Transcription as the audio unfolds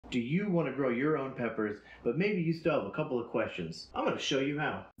Do you want to grow your own peppers, but maybe you still have a couple of questions? I'm going to show you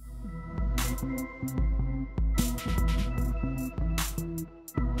how.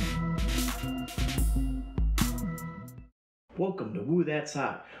 Welcome to Woo That's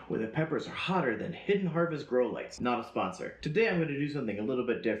Hot, where the peppers are hotter than Hidden Harvest grow lights. Not a sponsor. Today I'm going to do something a little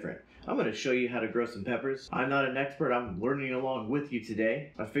bit different. I'm going to show you how to grow some peppers. I'm not an expert, I'm learning along with you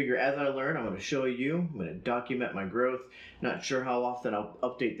today. I figure as I learn, I'm going to show you, I'm going to document my growth. Not sure how often I'll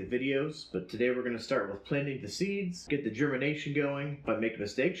update the videos, but today we're going to start with planting the seeds, get the germination going. If I make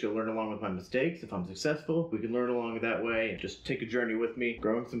mistakes, you'll learn along with my mistakes. If I'm successful, we can learn along that way and just take a journey with me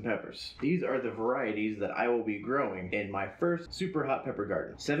growing some peppers. These are the varieties that I will be growing in my first super hot pepper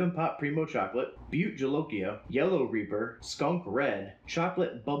garden. 7-pot Primo Chocolate, Butte Jolokia, Yellow Reaper, Skunk Red,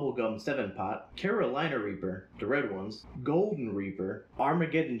 Chocolate Bubblegum 7-pot, Carolina Reaper, the red ones, Golden Reaper,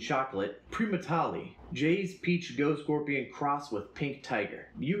 Armageddon Chocolate, Primatali, Jay's Peach Go Scorpion cross with Pink Tiger,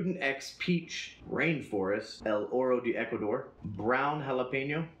 Mutant X Peach Rainforest, El Oro de Ecuador, Brown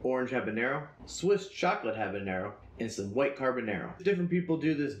Jalapeno, Orange Habanero, Swiss Chocolate Habanero, and some white carbonero. Different people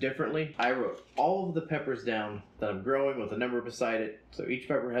do this differently. I wrote all of the peppers down that I'm growing with a number beside it. So each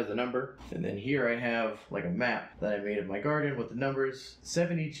pepper has a number. And then here I have like a map that I made of my garden with the numbers.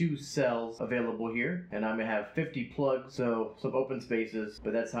 72 cells available here. And I'm gonna have 50 plugs, so some open spaces,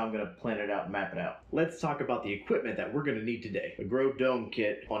 but that's how I'm gonna plan it out and map it out. Let's talk about the equipment that we're gonna need today. A Grow Dome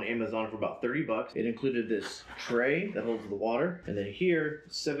kit on Amazon for about 30 bucks. It included this tray that holds the water. And then here,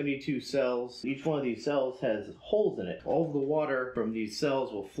 72 cells. Each one of these cells has holes in it. All of the water from these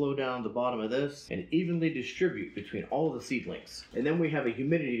cells will flow down the bottom of this and evenly distribute between all of the seedlings. And then we have a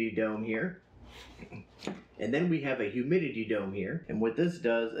humidity dome here. And what this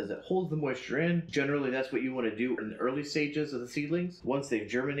does is it holds the moisture in. Generally, that's what you want to do in the early stages of the seedlings. Once they've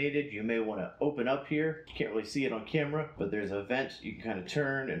germinated, you may want to open up here. You can't really see it on camera, but there's a vent you can kind of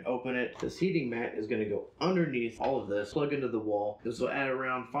turn and open it. This heating mat is going to go underneath all of this, plug into the wall. This will add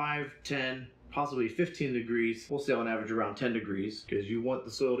around 5, 10, possibly 15 degrees. We'll say on average around 10 degrees because you want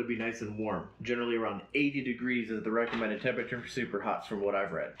the soil to be nice and warm. Generally around 80 degrees is the recommended temperature for super hot from what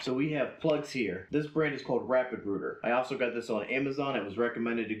I've read. So we have plugs here. This brand is called Rapid Rooter. I also got this on Amazon. It was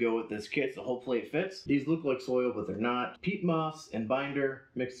recommended to go with this kit, so hopefully it fits. These look like soil, but they're not. Peat moss and binder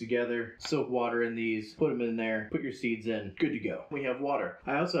mixed together. Soak water in these, put them in there, put your seeds in, good to go. We have water.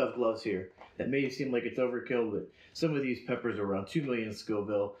 I also have gloves here. That may seem like it's overkill, but some of these peppers are around 2 million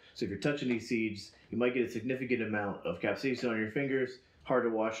Scoville, so if you're touching these seeds, you might get a significant amount of capsaicin on your fingers. Hard to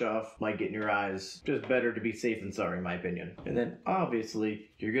wash off, might get in your eyes. Just better to be safe than sorry, in my opinion. And then, obviously,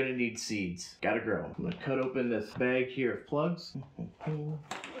 you're gonna need seeds. Gotta grow. I'm gonna cut open this bag here of plugs.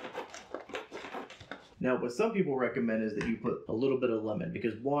 Now, what some people recommend is that you put a little bit of lemon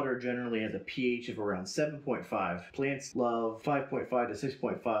because water generally has a pH of around 7.5. Plants love 5.5 to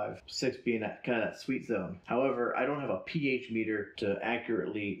 6.5, 6 being that kind of that sweet zone. However, I don't have a pH meter to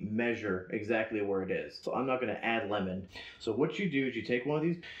accurately measure exactly where it is, so I'm not going to add lemon. So what you do is you take one of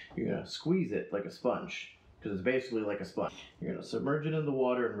these, you're going to squeeze it like a sponge because it's basically like a sponge. You're going to submerge it in the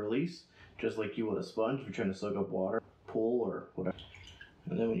water and release just like you would a sponge if you're trying to soak up water, pull or whatever.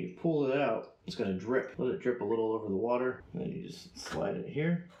 And then when you pull it out, it's going to drip. Let it drip a little over the water. And then you just slide it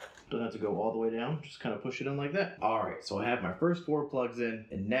here. Don't have to go all the way down. Just kind of push it in like that. Alright, so I have my first 4 plugs in.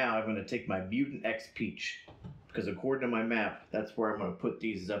 And now I'm going to take my Mutant X Peach. Because according to my map, that's where I'm going to put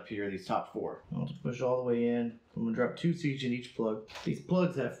these up here, these top 4. I'll just push all the way in. I'm going to drop 2 seeds in each plug. These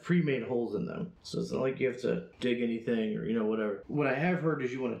plugs have pre-made holes in them. So it's not like you have to dig anything or, whatever. What I have heard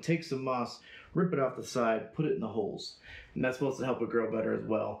is you want to take some moss, rip it off the side, put it in the holes. And that's supposed to help it grow better as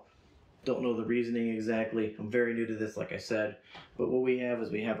well. Don't know the reasoning exactly. I'm very new to this, like I said. But what we have is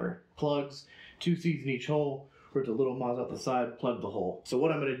we have our plugs, 2 seeds in each hole. Rip the little moss out the side, plug the hole. So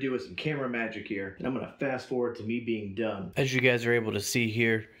what I'm going to do is some camera magic here, and I'm going to fast forward to me being done. As you guys are able to see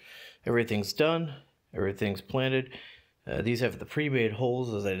here, everything's done, everything's planted. These have the pre-made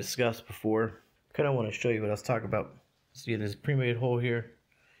holes as I discussed before. Kind of want to show you what I was talking about. See this pre-made hole here.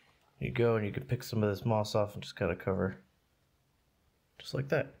 You go and you can pick some of this moss off and just kind of cover, just like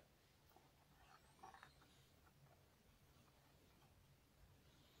that.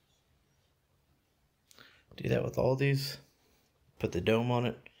 Do that with all these. Put the dome on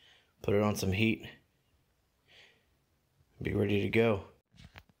it. Put it on some heat. Be ready to go.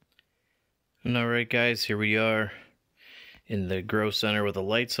 And alright guys, here we are in the grow center where the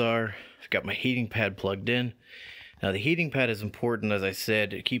lights are. I've got my heating pad plugged in. Now the heating pad is important, as I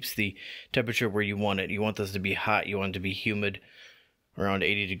said. It keeps the temperature where you want it. You want this to be hot. You want it to be humid, around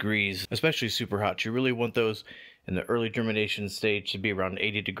 80 degrees, especially super hot. You really want those in the early germination stage to be around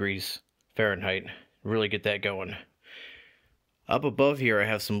 80 degrees Fahrenheit. Really get that going. Up above here I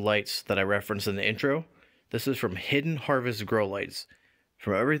have some lights that I referenced in the intro. This is from Hidden Harvest Grow Lights.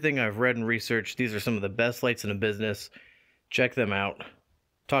 From everything I've read and researched, these are some of the best lights in the business. Check them out.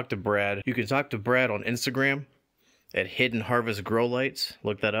 Talk to Brad. You can talk to Brad on Instagram at Hidden Harvest Grow Lights.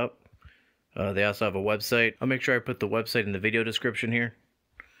 Look that up. They also have a website. I'll make sure I put the website in the video description here.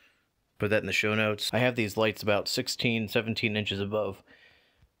 Put that in the show notes. I have these lights about 16, 17 inches above.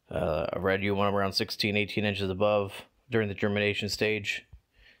 I read you want them around 16, 18 inches above during the germination stage.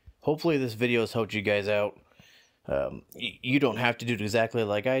 Hopefully this video has helped you guys out. You don't have to do it exactly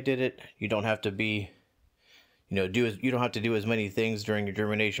like I did it. You don't have to be, you don't have to do as many things during your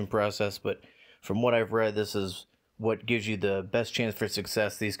germination process, but from what I've read, this is what gives you the best chance for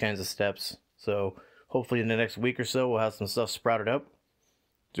success, these kinds of steps. So hopefully in the next week or so, we'll have some stuff sprouted up.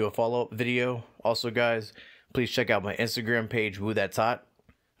 Do a follow-up video. Also, guys, please check out my Instagram page, Woo That's Hot.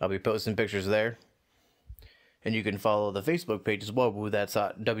 I'll be posting pictures there. And you can follow the Facebook page as well, Woo That's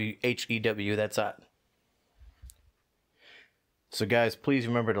Hot, W-H-E-W, That's Hot. So guys, please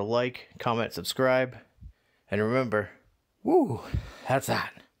remember to like, comment, subscribe, and remember, woo, that's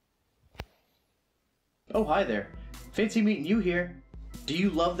hot. Oh, hi there. Fancy meeting you here. Do you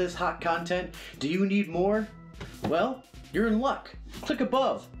love this hot content? Do you need more? Well, you're in luck. Click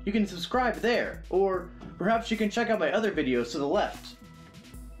above. You can subscribe there. Or perhaps you can check out my other videos to the left.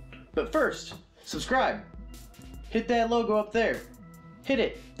 But first, subscribe. Hit that logo up there. Hit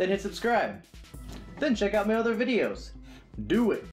it, then hit subscribe. Then check out my other videos. Do it.